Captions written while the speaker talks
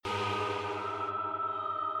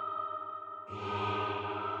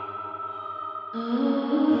Lyrics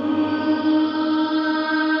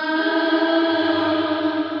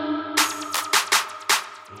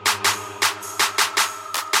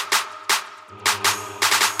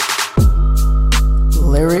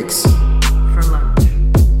for lunch.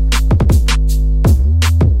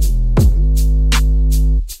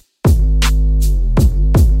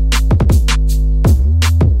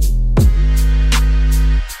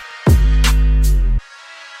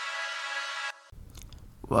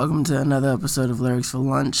 Welcome to another episode of Lyrics for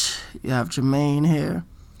Lunch. You have Jermaine here.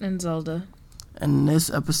 And Zelda. And in this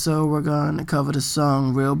episode, we're going to cover the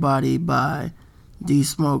song Real Body by D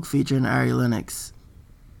Smoke featuring Ari Lennox.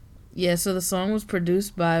 Yeah, so the song was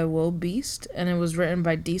produced by Will Beast, and it was written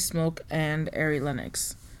by D Smoke and Ari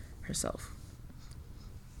Lennox herself.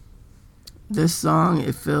 This song,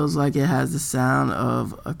 it feels like it has the sound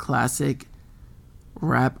of a classic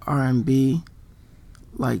rap R&B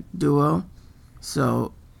like duo.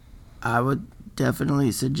 So I would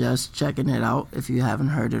definitely suggest checking it out if you haven't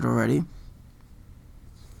heard it already.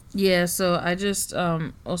 Yeah, so I just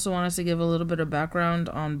also wanted to give a little bit of background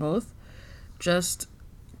on both. Just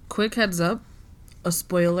quick heads up, a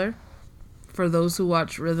spoiler for those who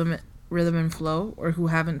watch Rhythm and Flow or who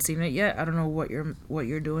haven't seen it yet. I don't know what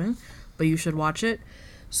you're doing, but you should watch it.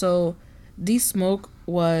 So D Smoke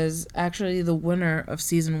was actually the winner of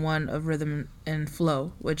season 1 of Rhythm and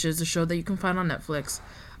Flow, which is a show that you can find on Netflix.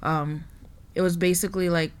 It was basically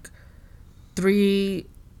like 3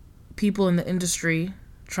 people in the industry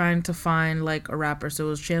trying to find like a rapper. So it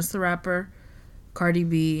was Chance the Rapper, Cardi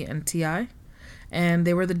B, and T.I. And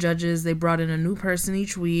they were the judges. They brought in a new person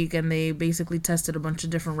each week, and they basically tested a bunch of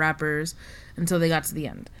different rappers until they got to the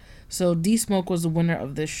end. So D Smoke was the winner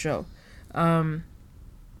of this show.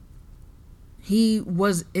 He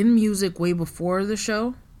was in music way before the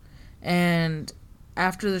show, and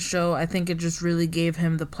after the show, I think it just really gave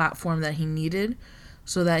him the platform that he needed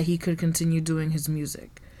so that he could continue doing his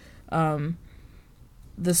music.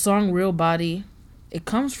 The song Real Body, it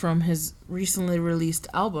comes from his recently released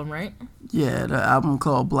album, right? Yeah, the album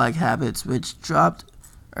called Black Habits, which dropped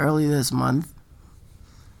early this month.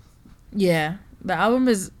 Yeah, the album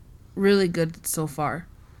is really good so far.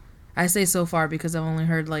 I say so far because I've only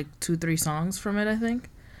heard like 2-3 songs from it, I think.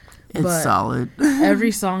 It's solid.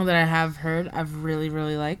 Every song that I have heard, I've really,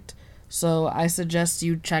 really liked. So I suggest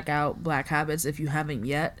you check out Black Habits if you haven't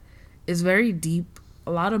yet. It's very deep,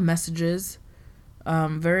 a lot of messages,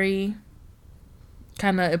 very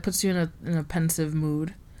kind of, it puts you in a pensive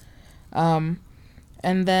mood. And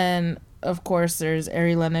then, of course, there's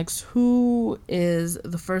Ari Lennox, who is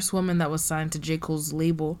the first woman that was signed to J. Cole's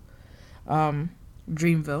label,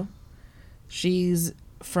 Dreamville. She's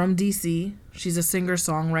from DC. She's a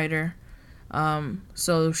singer-songwriter.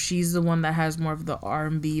 So she's the one that has more of the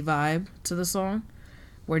R&B vibe to the song,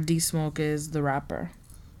 where D Smoke is the rapper.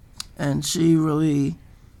 And she really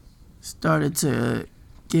started to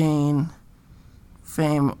gain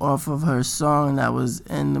fame off of her song that was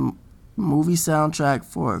in the movie soundtrack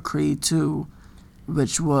for Creed 2,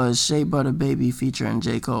 which was Shea Butter Baby featuring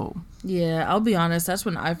J. Cole. Yeah, I'll be honest, that's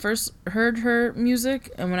when I first heard her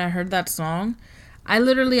music, and when I heard that song, I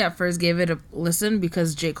literally at first gave it a listen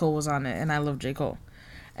because J. Cole was on it, and I love J. Cole.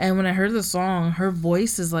 And when I heard the song, her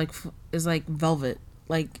voice is like velvet.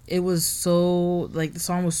 Like, it was so, like, the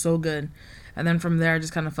song was so good. And then from there, I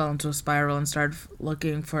just kind of fell into a spiral and started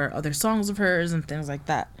looking for other songs of hers and things like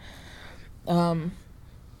that. In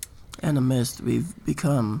the midst, we've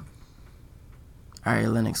become Ari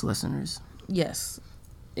Lennox listeners. Yes,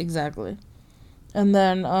 exactly. And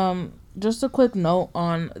then just a quick note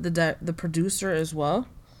on the producer as well.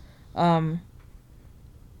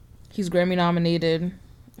 He's Grammy nominated.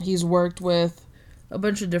 He's worked with a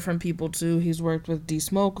bunch of different people too. He's worked with D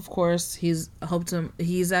Smoke, of course. He's helped him.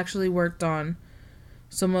 He's actually worked on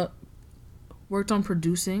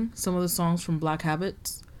producing some of the songs from Black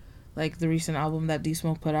Habits, like the recent album that D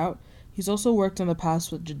Smoke put out. He's also worked in the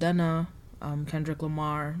past with Jadena, Kendrick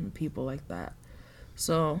Lamar, and people like that.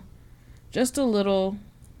 So, just a little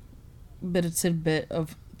bit of tidbit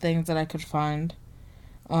of things that I could find.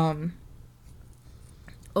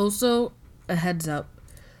 Also, a heads up.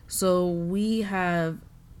 So we have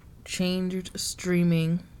changed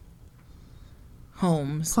streaming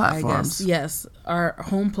homes, platforms. I guess. Yes, our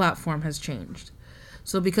home platform has changed.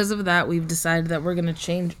 So because of that, we've decided that we're going to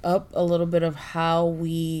change up a little bit of how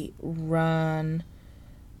we do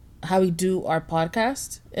our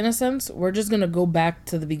podcast, in a sense. We're just going to go back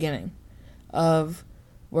to the beginning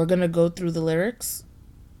we're going to go through the lyrics,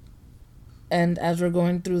 and as we're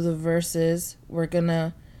going through the verses, we're going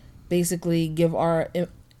to basically give our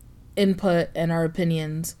input and our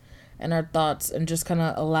opinions and our thoughts, and just kind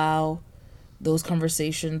of allow those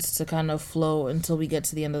conversations to kind of flow until we get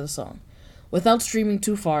to the end of the song without streaming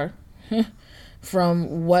too far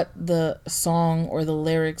from what the song or the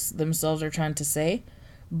lyrics themselves are trying to say.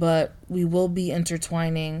 But we will be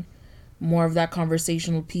intertwining more of that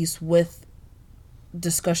conversational piece with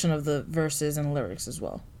discussion of the verses and lyrics as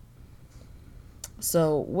well.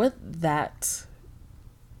 So with that,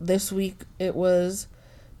 this week it was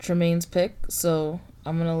Tremaine's pick, so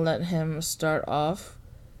I'm going to let him start off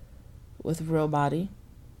with Real Body.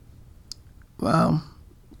 Well,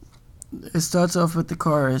 it starts off with the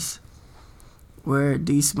chorus where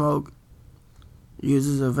D Smoke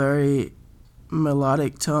uses a very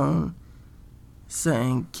melodic tone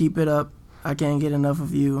saying, "Keep it up, I can't get enough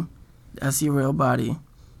of you, that's your real body."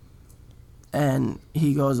 And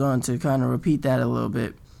he goes on to kind of repeat that a little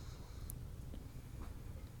bit.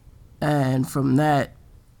 And from that,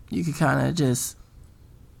 you can kind of just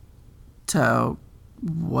tell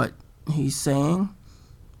what he's saying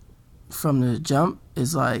from the jump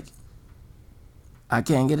is like, I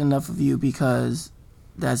can't get enough of you because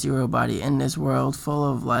that's your real body. In this world full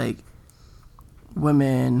of like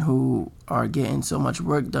women who are getting so much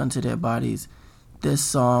work done to their bodies, this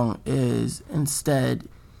song is instead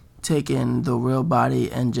taking the real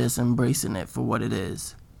body and just embracing it for what it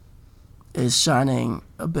is. It's shining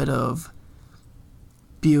a bit of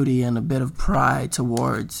beauty and a bit of pride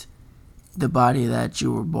towards the body that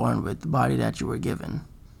you were born with, the body that you were given.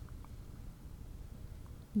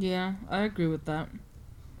 Yeah, I agree with that.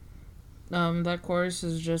 That chorus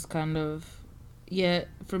is just kind of, yeah,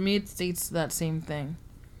 for me it states that same thing.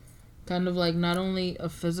 Kind of like not only a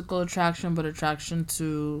physical attraction, but attraction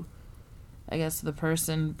to, I guess, the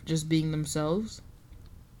person just being themselves.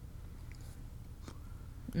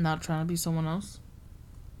 Not trying to be someone else.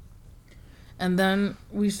 And then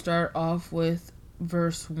we start off with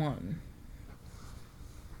verse 1.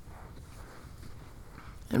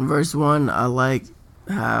 In verse 1, I like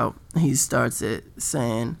how he starts it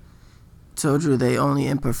saying, "Told you they only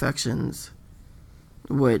imperfections,"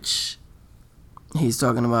 which he's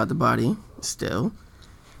talking about the body still.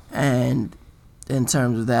 And in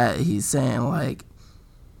terms of that, he's saying, like,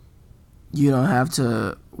 you don't have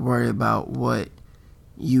to worry about what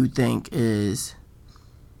you think is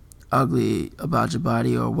ugly about your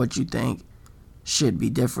body or what you think should be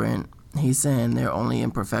different. He's saying they're only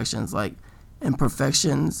imperfections. Like,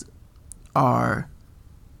 imperfections are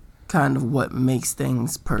kind of what makes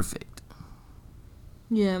things perfect.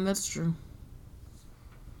 Yeah, that's true.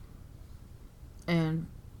 And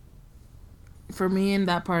for me in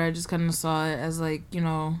that part, I just kind of saw it as like, you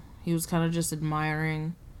know, he was kind of just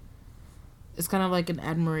admiring. It's kind of like an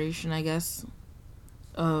admiration, I guess,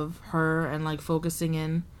 of her and like focusing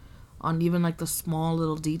in on even like the small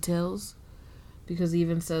little details. Because he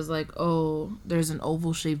even says like, oh, there's an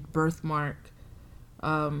oval shaped birthmark.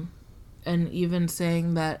 And even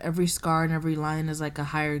saying that every scar and every line is like a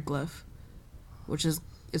hieroglyph, which is,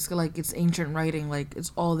 it's like, it's ancient writing, like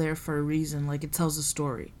it's all there for a reason, like it tells a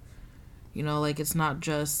story, you know, like it's not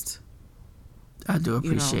just, I do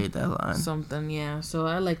appreciate that line. Something, yeah. So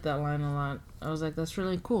I like that line a lot. I was like, that's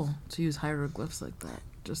really cool to use hieroglyphs like that.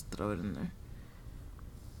 Just throw it in there.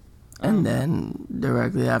 And then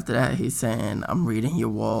directly after that, he's saying, "I'm reading your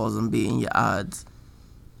walls, I'm beating your odds."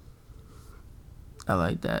 I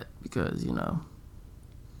like that because, you know,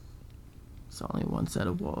 it's only one set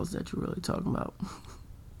of walls that you're really talking about.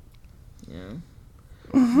 Yeah.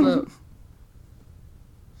 But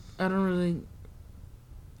I didn't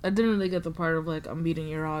really get the part of like, I'm beating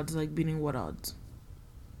your odds. Like, beating what odds?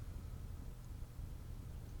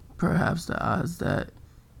 Perhaps the odds that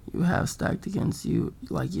you have stacked against you,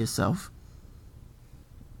 like yourself.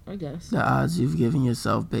 I guess. The odds you've given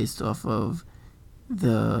yourself based off of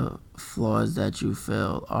the flaws that you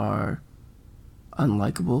feel are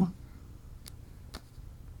unlikable.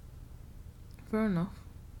 Fair enough.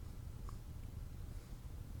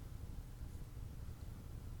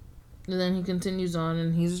 And then he continues on,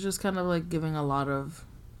 and he's just kind of like giving a lot of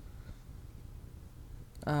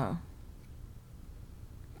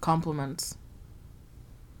compliments.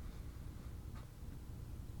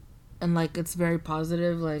 And like, it's very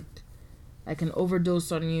positive. Like, I can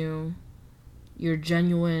overdose on you. You're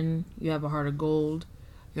genuine. You have a heart of gold.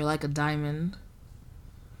 You're like a diamond.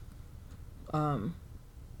 And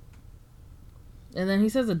then he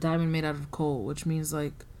says a diamond made out of coal, which means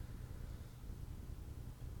like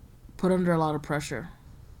put under a lot of pressure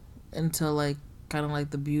until like kind of like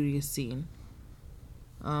the beauty is seen.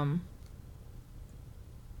 I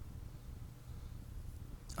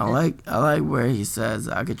like where he says,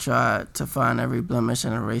 "I could try to find every blemish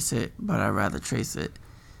and erase it, but I'd rather trace it."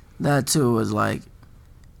 That too is like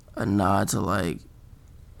a nod to like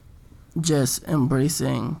just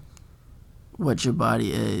embracing what your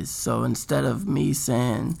body is. So instead of me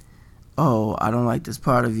saying, oh, I don't like this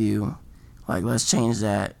part of you, like let's change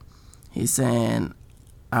that, he's saying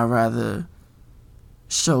I'd rather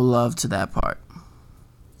show love to that part.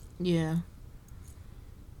 Yeah.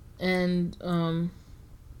 And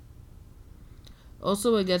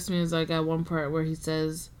also what gets me is like at one part where he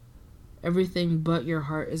says everything but your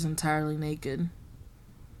heart is entirely naked.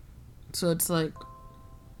 So it's like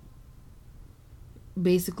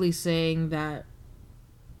basically saying that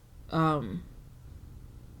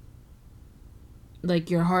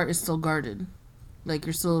like your heart is still guarded. Like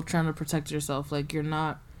you're still trying to protect yourself. Like you're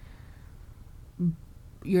not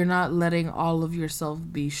letting all of yourself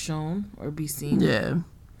be shown or be seen. Yeah.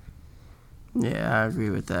 Yeah, I agree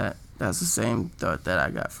with that. That's the same thought that I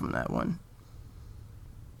got from that one.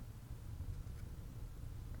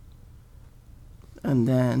 And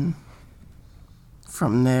then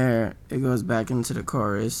from there, it goes back into the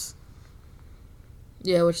chorus.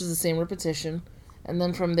 Yeah, which is the same repetition. And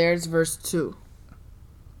then from there, it's verse 2,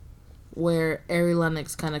 where Ari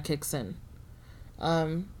Lennox kind of kicks in.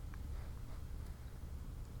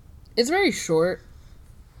 It's very short.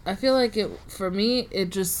 I feel like for me, it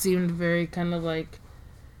just seemed very kind of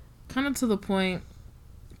to the point,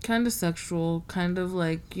 kind of sexual, kind of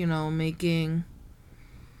like, making,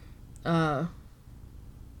 I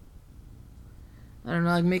don't know,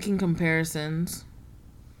 like making comparisons.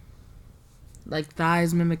 Like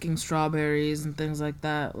thighs mimicking strawberries and things like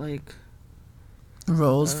that. Like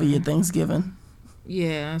Rolls for your Thanksgiving.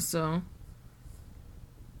 Yeah, so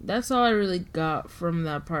that's all I really got from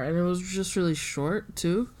that part. And it was just really short,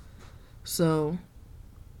 too. So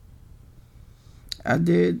I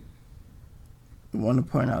did want to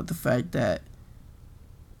point out the fact that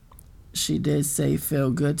she did say,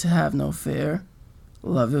 feel good to have no fear.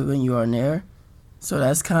 Love it when you are near. So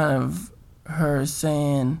that's kind of her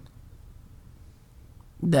saying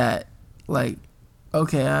that, like,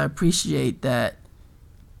 okay, I appreciate that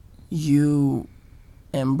you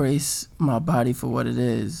embrace my body for what it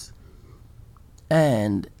is,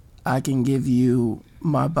 and I can give you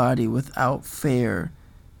my body without fear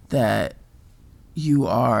that you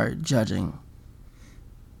are judging.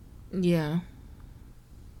 Yeah.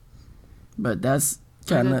 But that's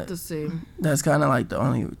kind of the same. That's kind of like the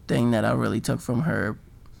only thing that I really took from her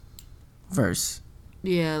verse.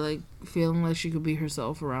 Yeah, like feeling like she could be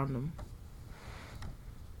herself around him.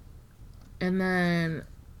 And then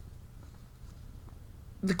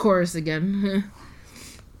the chorus again.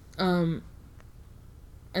 And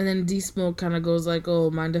then D Smoke kind of goes like, oh,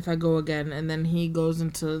 mind if I go again? And then he goes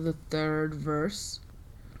into the third verse.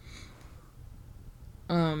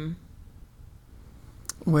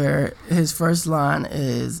 Where his first line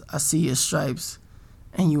is, I see your stripes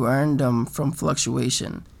and you earned them from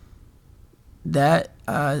fluctuation. That,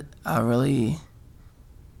 I really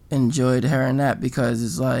enjoyed hearing that, because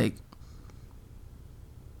it's like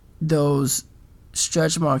those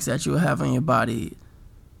stretch marks that you have on your body.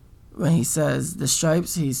 When he says the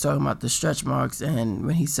stripes, he's talking about the stretch marks, and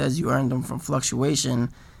when he says you earned them from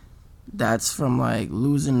fluctuation, that's from like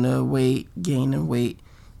losing the weight, gaining weight,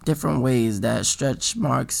 different ways that stretch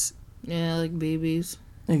marks. Yeah, like babies.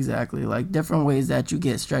 Exactly, like different ways that you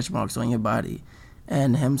get stretch marks on your body.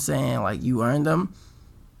 And him saying like you earned them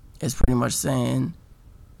is pretty much saying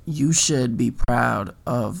you should be proud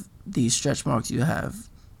of these stretch marks you have.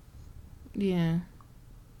 Yeah.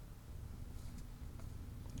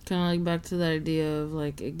 Kind of like back to that idea of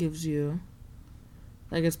like it gives you,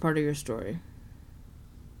 like it's part of your story.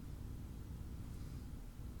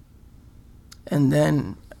 And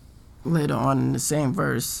then later on in the same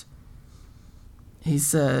verse, he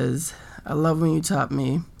says, I love when you top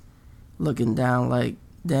me, looking down like,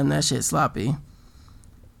 damn, that shit sloppy.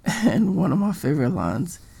 And one of my favorite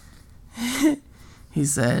lines, he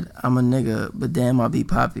said, I'm a nigga, but damn, I'll be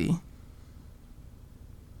poppy.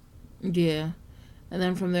 Yeah. And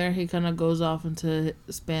then from there, he kind of goes off into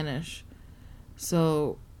Spanish.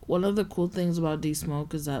 So one of the cool things about D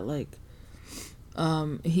Smoke is that, like,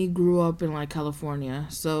 he grew up in, like, California.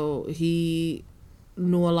 So he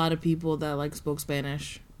knew a lot of people that, like, spoke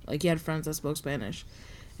Spanish. Like, he had friends that spoke Spanish.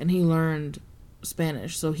 And he learned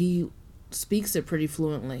Spanish. So he speaks it pretty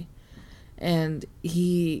fluently. And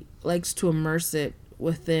he likes to immerse it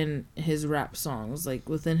within his rap songs, like,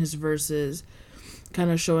 within his verses, kind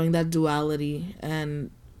of showing that duality and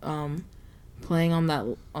playing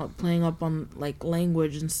up on like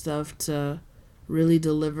language and stuff to really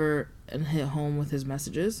deliver and hit home with his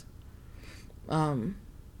messages.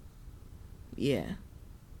 Yeah.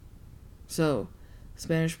 So,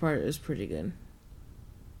 Spanish part is pretty good.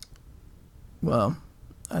 Well,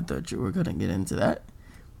 I thought you were gonna get into that,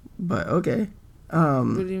 but okay.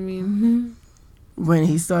 What do you mean? When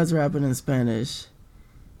he starts rapping in Spanish,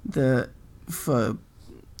 for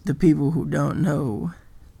the people who don't know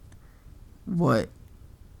what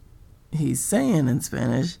he's saying in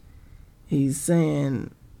Spanish, he says,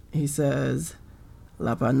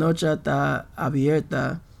 La panocha está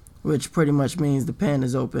abierta, which pretty much means the pan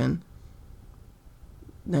is open.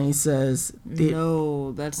 Then he says,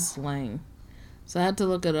 No, that's slang. So I had to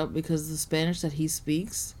look it up because the Spanish that he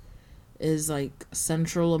speaks is like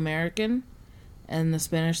Central American, and the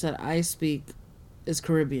Spanish that I speak is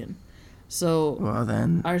Caribbean. So well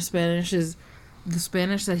then, the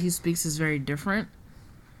Spanish that he speaks is very different.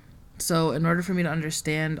 So in order for me to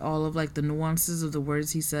understand all of like the nuances of the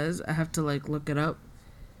words he says, I have to like look it up.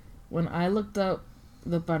 When I looked up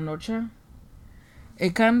the panocha,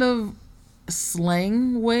 it kind of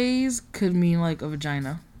slang ways could mean like a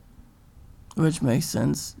vagina. which makes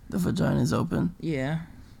sense. The vagina is open. Yeah.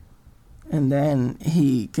 And then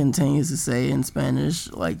he continues to say in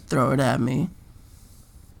Spanish, like, throw it at me.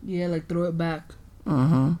 Yeah, like throw it back.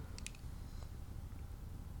 Mm-hmm.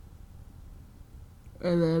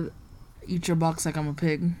 And then eat your box like I'm a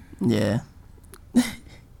pig. Yeah.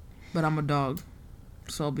 But I'm a dog.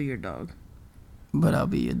 So I'll be your dog. But I'll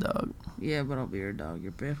be your dog. Yeah, but I'll be your dog,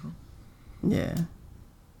 your perro. Yeah.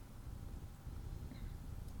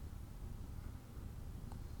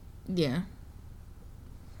 Yeah.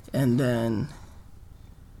 And then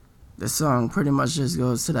the song pretty much just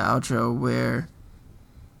goes to the outro where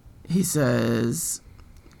he says,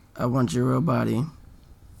 I want your real body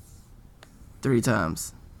 3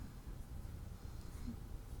 times.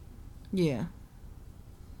 Yeah.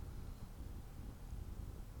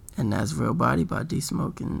 And that's Real Body by D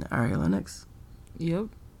Smoke and Ari Lennox. Yep.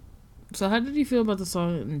 So how did you feel about the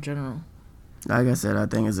song in general? Like I said, I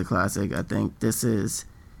think it's a classic. I think this is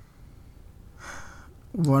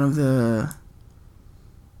one of the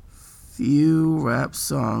few rap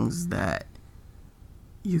songs that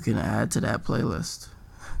you can add to that playlist.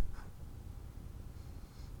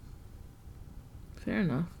 Fair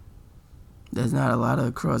enough. There's not a lot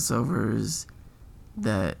of crossovers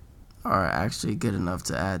that are actually good enough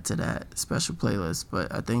to add to that special playlist,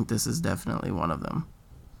 but I think this is definitely one of them.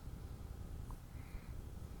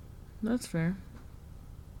 That's fair.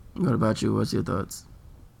 What about you? What's your thoughts?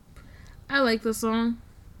 I like the song.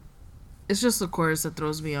 It's just the chorus that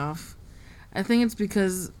throws me off. I think it's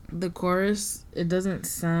because the chorus, it doesn't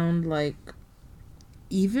sound like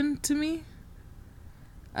even to me.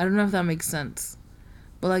 I don't know if that makes sense.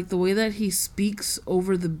 But like the way that he speaks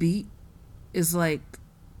over the beat is like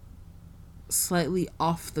slightly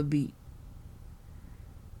off the beat.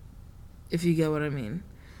 If you get what I mean.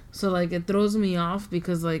 So like it throws me off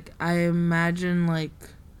because like I imagine like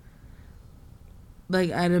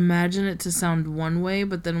I'd imagine it to sound one way,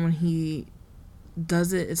 but then when he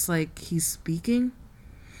does it, it's like he's speaking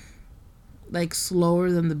like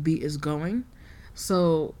slower than the beat is going.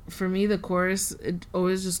 So for me, the chorus, it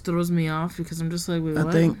always just throws me off because I'm just like, wait,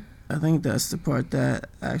 what? I think that's the part that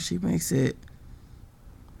actually makes it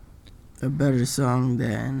a better song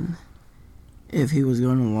than if he was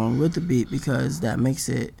going along with the beat, because that makes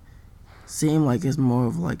it seem like it's more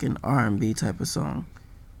of like an R&B type of song.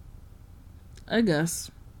 I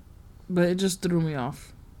guess. But it just threw me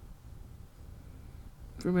off.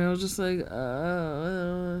 For me, I was just like,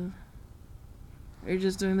 are you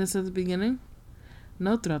just doing this at the beginning?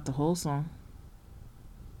 No, throughout the whole song.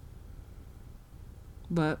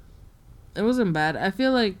 But it wasn't bad. I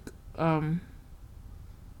feel like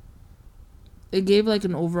it gave like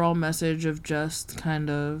an overall message of just kind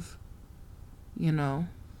of, you know,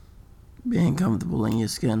 being comfortable in your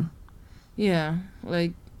skin. Yeah,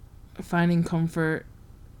 like finding comfort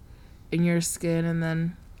in your skin. And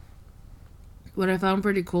then what I found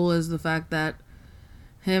pretty cool is the fact that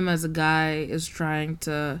him as a guy is trying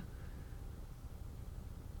to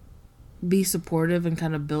be supportive and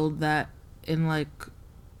kind of build that in like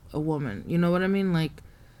a woman. You know what I mean? Like,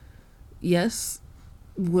 yes,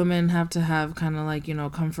 women have to have kind of like, you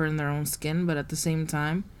know, comfort in their own skin, but at the same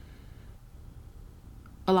time,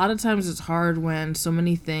 a lot of times it's hard when so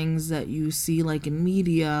many things that you see like in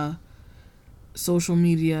media, social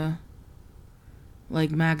media,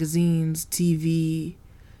 like magazines, TV,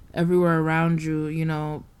 everywhere around you, you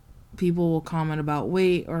know, people will comment about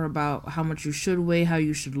weight or about how much you should weigh, how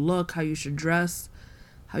you should look, how you should dress,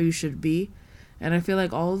 how you should be. And I feel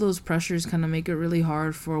like all of those pressures kind of make it really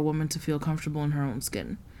hard for a woman to feel comfortable in her own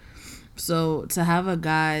skin. So to have a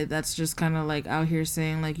guy that's just kind of like out here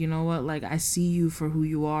saying like, you know what, like I see you for who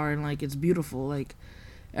you are and like it's beautiful. Like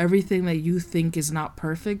everything that you think is not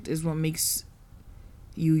perfect is what makes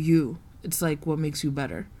you. It's like what makes you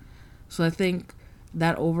better. So I think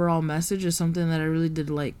that overall message is something that I really did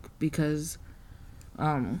like, because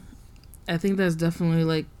I think that's definitely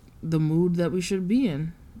like the mood that we should be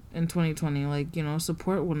in 2020. Like, you know,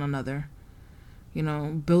 support one another, you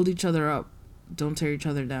know, build each other up, don't tear each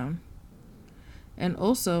other down. And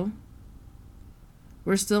also,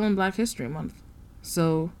 we're still in Black History Month,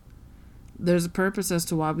 so there's a purpose as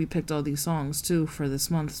to why we picked all these songs too for this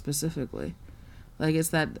month specifically. Like, it's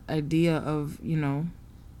that idea of, you know,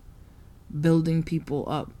 building people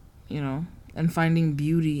up, you know, and finding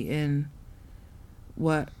beauty in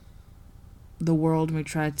what the world may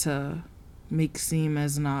try to make seem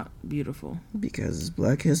as not beautiful. Because it's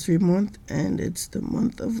Black History Month and it's the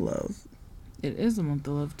month of love. It is a month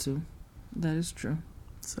of love too. That is true.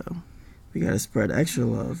 So we gotta spread extra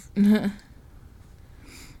love.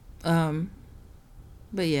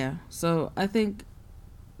 But yeah, so I think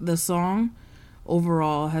the song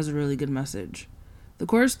overall has a really good message. The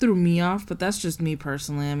chorus threw me off, but that's just me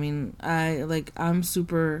personally. I mean, I'm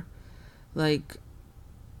super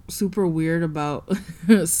weird about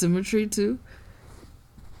symmetry too.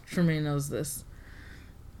 Tremaine knows this.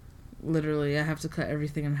 Literally, I have to cut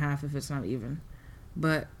everything in half if it's not even.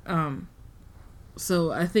 But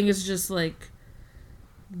so I think it's just like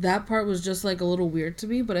that part was just like a little weird to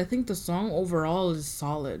me, but I think the song overall is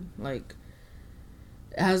solid. Like,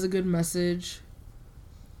 it has a good message.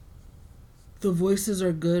 The voices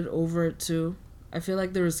are good over it too. I feel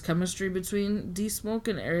like there was chemistry between D Smoke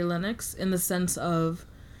and Ari Lennox in the sense of,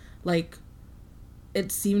 like,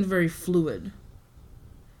 it seemed very fluid.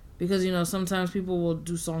 Because, you know, sometimes people will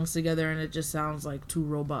do songs together and it just sounds like two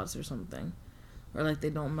robots or something. Or like they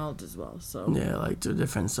don't melt as well. So yeah, like two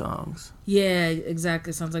different songs. Yeah, exactly.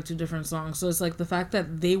 It sounds like two different songs. So it's like the fact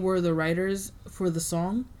that they were the writers for the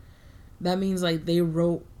song, that means like they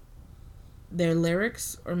wrote their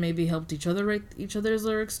lyrics, or maybe helped each other write each other's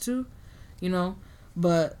lyrics too, you know.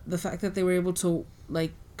 But the fact that they were able to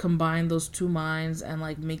like combine those two minds and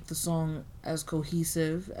like make the song as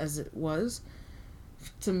cohesive as it was,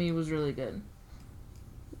 to me, was really good.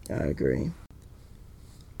 I agree.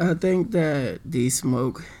 I think that D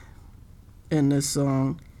Smoke in this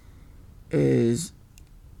song is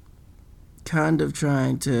kind of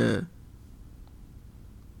trying to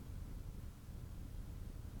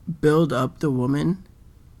build up the woman,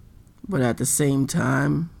 but at the same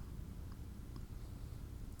time,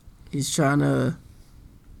 he's trying to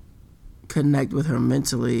connect with her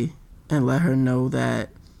mentally and let her know that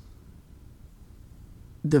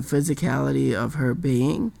the physicality of her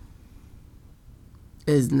being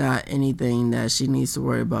is not anything that she needs to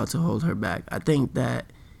worry about to hold her back. I think that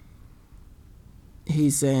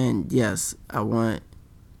he's saying, yes, I want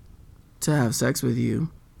to have sex with you,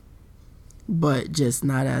 but just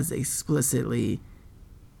not as explicitly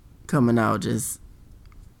coming out just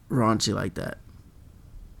raunchy like that.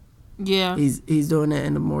 Yeah. He's doing it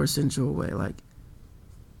in a more sensual way. Like,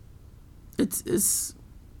 it's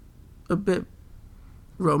a bit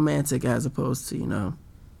romantic as opposed to, you know,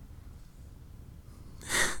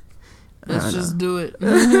 let's just do it.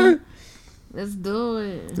 Let's do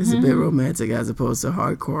it. It's a bit romantic as opposed to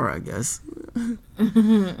hardcore, I guess.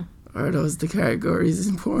 Are those the categories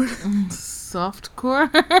in porn? Softcore?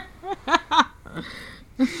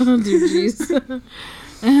 Oh, dude, jeez.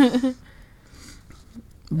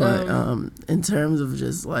 But in terms of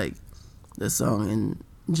just like the song in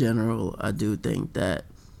general, I do think that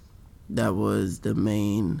was the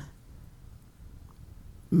main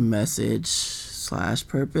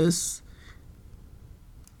message/purpose.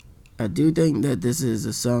 I do think that this is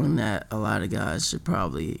a song that a lot of guys should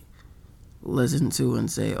probably listen to and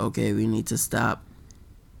say, okay, we need to stop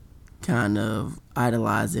kind of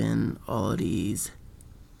idolizing all of these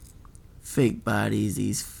fake bodies,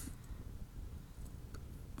 these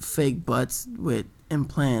fake butts with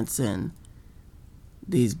implants and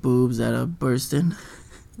these boobs that are bursting.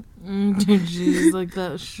 Jeez, like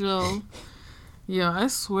that show. Yeah, I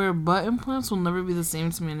swear butt implants will never be the same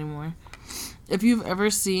to me anymore. If you've ever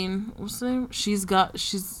seen, what's the name? She's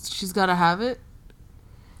Gotta Have It,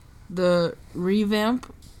 the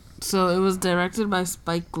revamp. So it was directed by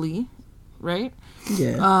Spike Lee, right?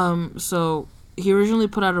 Yeah. So he originally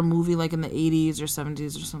put out a movie like in the 80s or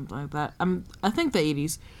 70s or something like that. I think the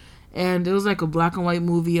 80s. And it was like a black and white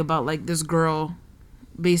movie about like this girl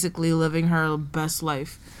basically living her best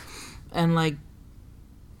life and like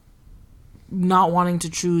not wanting to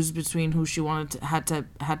choose between who she had to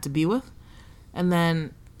be with. And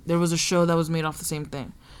then there was a show that was made off the same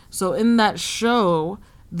thing. So in that show,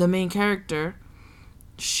 the main character,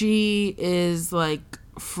 she is like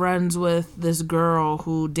friends with this girl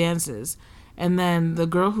who dances, And then the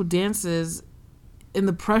girl who dances, in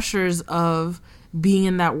the pressures of being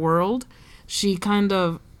in that world, she kind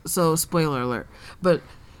of, so spoiler alert, but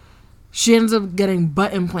she ends up getting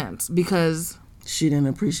butt implants because she didn't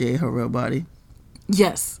appreciate her real body.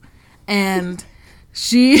 Yes. And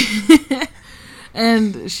she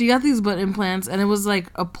and she got these butt implants, and it was like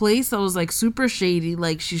a place that was like super shady.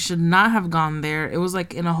 Like, she should not have gone there. It was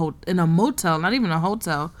like in a motel, not even a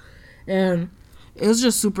hotel, and it was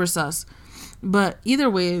just super sus. But either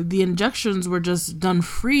way, the injections were just done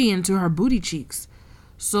free into her booty cheeks.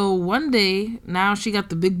 So one day, now she got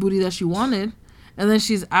the big booty that she wanted, and then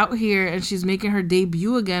she's out here and she's making her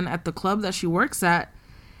debut again at the club that she works at.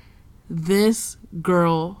 This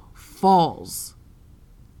girl falls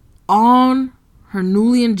on her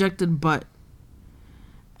newly injected butt,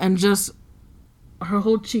 and just her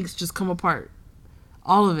whole cheeks just come apart.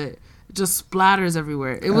 All of it. Just splatters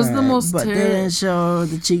everywhere. It was the most but they didn't show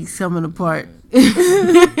the cheeks coming apart.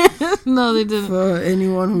 No, they didn't. For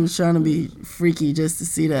anyone who's trying to be freaky just to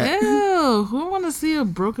see that. Ew, who want to see a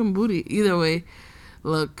broken booty? Either way,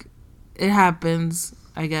 look, it happens.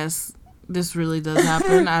 I guess this really does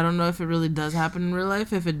happen. I don't know if it really does happen in real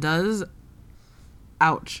life. If it does,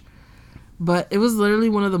 ouch. But it was literally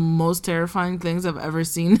one of the most terrifying things I've ever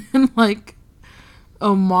seen in like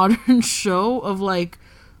a modern show of like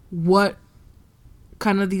what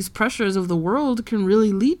kind of these pressures of the world can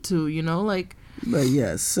really lead to, you know, like. But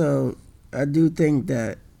yeah, so I do think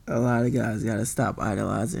that a lot of guys gotta stop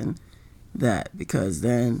idolizing that, because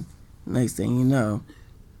then next thing you know,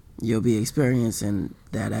 you'll be experiencing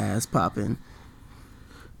that ass popping.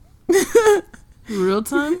 Real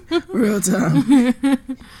time? Real time.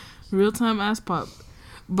 Real time ass pop.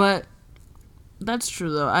 But that's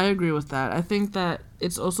true, though. I agree with that. I think that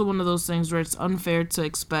it's also one of those things where it's unfair to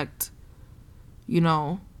expect, you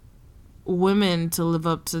know, women to live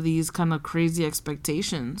up to these kind of crazy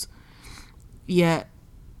expectations. Yet,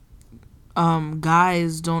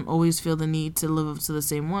 guys don't always feel the need to live up to the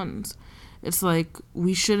same ones. It's like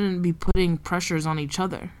we shouldn't be putting pressures on each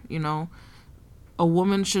other, you know? A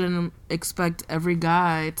woman shouldn't expect every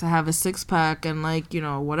guy to have a six-pack and, like, you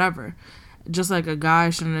know, whatever. Just like a guy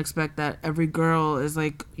shouldn't expect that every girl is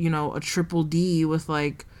like, you know, a triple D with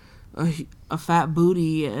like a fat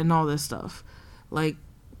booty and all this stuff. Like,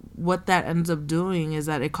 what that ends up doing is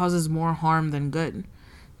that it causes more harm than good,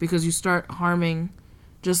 because you start harming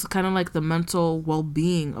just kind of like the mental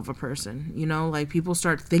well-being of a person, you know? Like, people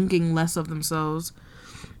start thinking less of themselves.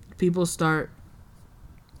 People start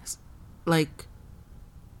like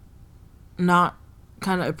not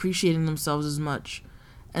kind of appreciating themselves as much.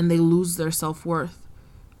 And they lose their self-worth,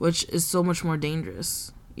 which is so much more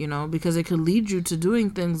dangerous, you know, because it could lead you to doing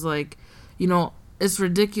things like, you know, it's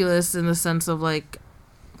ridiculous in the sense of, like,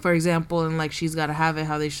 for example, in, like, She's Gotta Have It,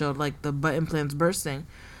 how they showed, like, the butt implants bursting.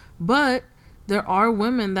 But there are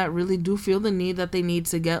women that really do feel the need that they need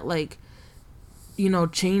to get, like, you know,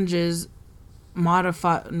 changes,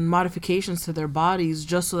 modifications to their bodies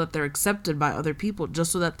just so that they're accepted by other people,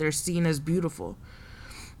 just so that they're seen as beautiful.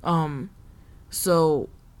 So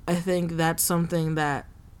I think that's something that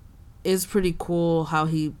is pretty cool, how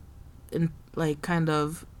he kind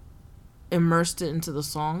of immersed it into the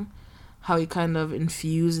song, how he kind of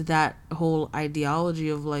infused that whole ideology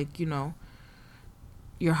of, like, you know,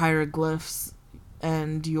 your hieroglyphs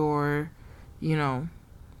and your, you know,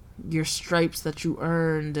 your stripes that you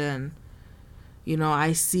earned, and, you know,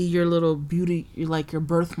 I see your little beauty, like your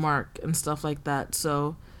birthmark and stuff like that.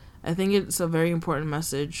 So I think it's a very important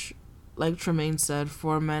message, like Tremaine said,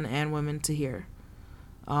 for men and women to hear.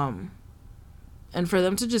 And for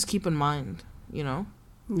them to just keep in mind, you know?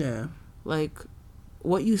 Yeah. Like,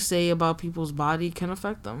 what you say about people's body can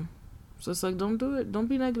affect them. So it's like, don't do it. Don't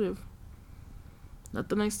be negative.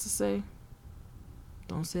 Nothing nice to say.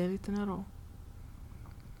 Don't say anything at all.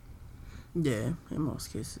 Yeah, in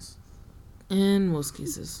most cases. In most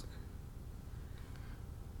cases.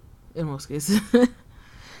 In most cases.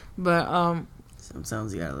 But,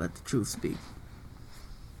 sometimes you gotta let the truth speak.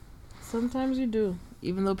 Sometimes you do,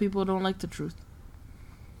 even though people don't like the truth.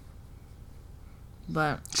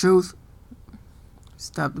 But truth.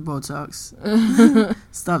 Stop the Botox.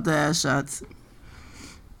 Stop the ass shots.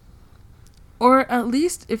 Or at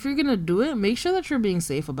least, if you're gonna do it, make sure that you're being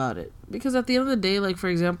safe about it. Because at the end of the day, like, for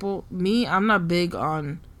example, me, I'm not big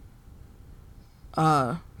on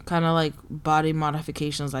kind of like body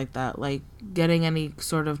modifications like that, like getting any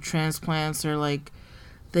sort of transplants or like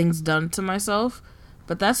things done to myself.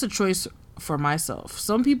 But that's a choice for myself.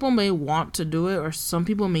 Some people may want to do it, or some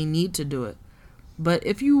people may need to do it. But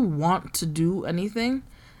if you want to do anything,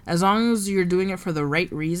 as long as you're doing it for the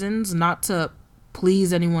right reasons, not to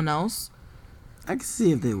please anyone else, I can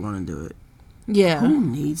see if they want to do it. Yeah. Who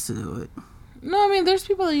needs to do it? No, I mean, there's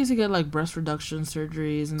people that used to get like breast reduction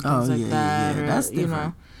surgeries and things like that. Yeah. Or, That's different. You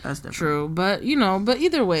know, that's different. True, but but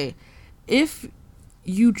either way, if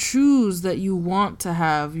you choose that you want to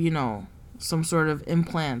have, some sort of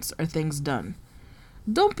implants or things done,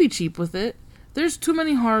 don't be cheap with it. There's too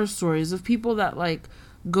many horror stories of people that like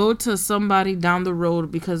go to somebody down the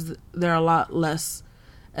road because they're a lot less,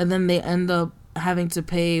 and then they end up having to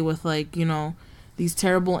pay with like, these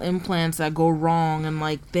terrible implants that go wrong and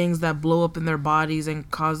like things that blow up in their bodies and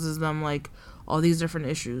causes them like all these different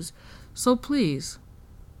issues. So please,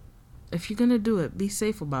 if you're gonna do it, be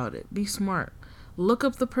safe about it. Be smart. Look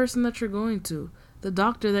up the person that you're going to, the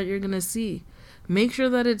doctor that you're gonna see. Make sure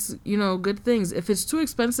that it's, good things. If it's too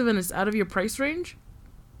expensive and it's out of your price range,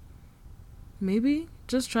 maybe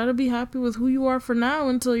just try to be happy with who you are for now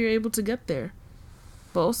until you're able to get there.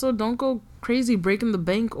 But also don't go crazy breaking the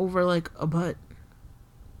bank over like a butt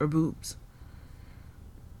or boobs.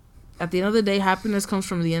 At the end of the day, happiness comes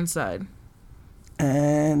from the inside.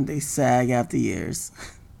 And they sag after years.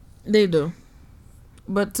 They do.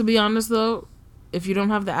 But to be honest though, if you don't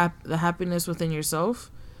have the happiness within yourself,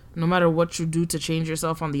 no matter what you do to change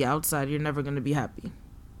yourself on the outside, you're never going to be happy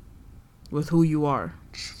with who you are.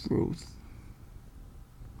 Truth.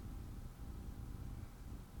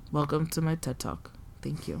 Welcome to my TED Talk.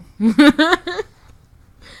 Thank you.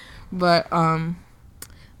 But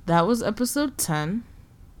that was episode 10,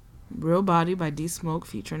 Real Body by D Smoke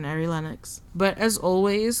featuring Ari Lennox. But as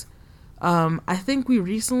always, I think we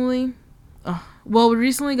recently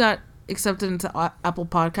got accepted into Apple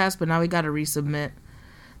Podcasts, but now we got to resubmit.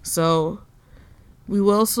 So we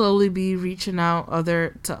will slowly be reaching out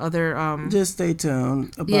to other just stay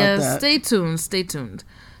tuned about that. Yeah, stay tuned.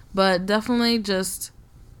 But definitely just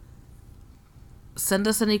send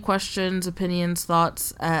us any questions, opinions,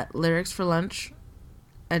 thoughts at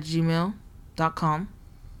lyricsforlunch@gmail.com.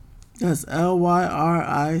 That's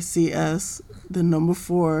LYRICS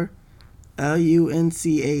 4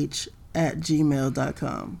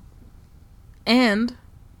 LUNCH@gmail.com. And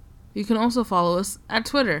you can also follow us at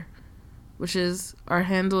Twitter, which is, our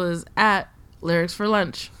handle is at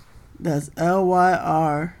lyricsforlunch. That's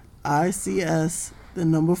LYRICS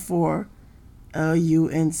 4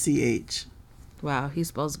 LUNCH. Wow, he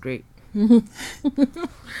spells great.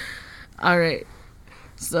 All right.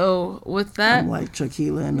 So with that, I'm like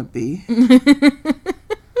Tequila and a B.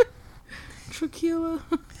 Tequila.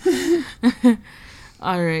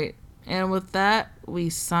 All right. And with that, we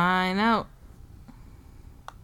sign out.